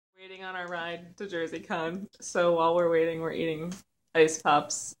Waiting on our ride to JerseyCon. So while we're waiting, we're eating ice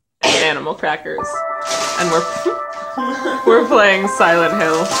pops and animal crackers, and we're playing Silent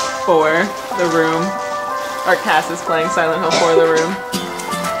Hill 4: The Room. Our Cass is playing Silent Hill 4: The Room.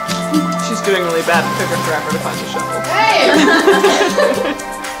 She's doing really bad. It took her forever to find the shovel. Hey!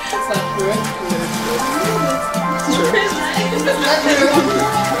 That's not true.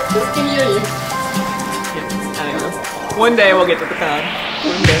 Just give me you. Anyway, one day we'll get to the con.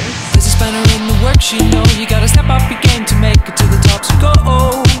 One day. There's a spanner in the works, you know. You gotta step up your game to make it to the top, so go.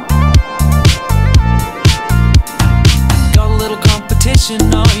 Got a little competition,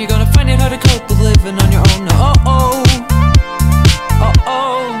 no. You're gonna find it hard to cope with living on your own.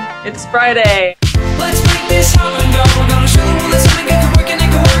 It's Friday. Let's make this happen, go. We're gonna show the world that something good can work and it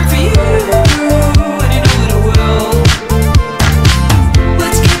can work for you. And you know that it will.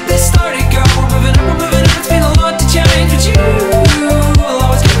 Let's get this started, go. We're moving up, it's been a lot to change, but you will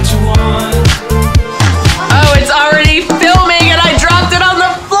always get what you want. Oh, it's already filming and I dropped it on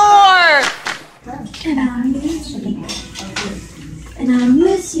the floor! And I miss you. And I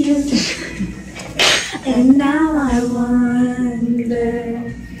miss you. And now I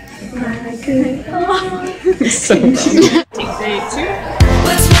wonder if I could. So cute. Day 2.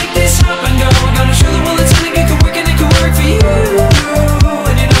 Let's make this happen, go. We're gonna show the world that something good can work and it can work for you.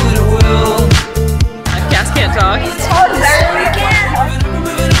 And you know that it will. Cass can't talk.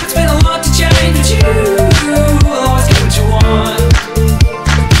 It's been a lot to change, but you will always get what you want.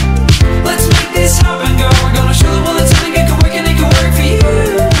 Let's make this happen, go. We're gonna show the world that something good can work and it can work for you.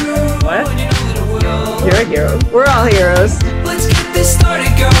 What? And you know that it will. You're a hero. We're all heroes. Let's get this started,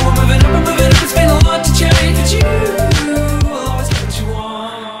 go. We're moving up, it's been a lot to change, but you will always get what you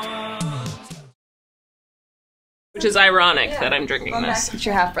want. Which is ironic that I'm drinking this. It's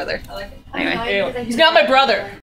your half brother. Anyway, he's not my brother.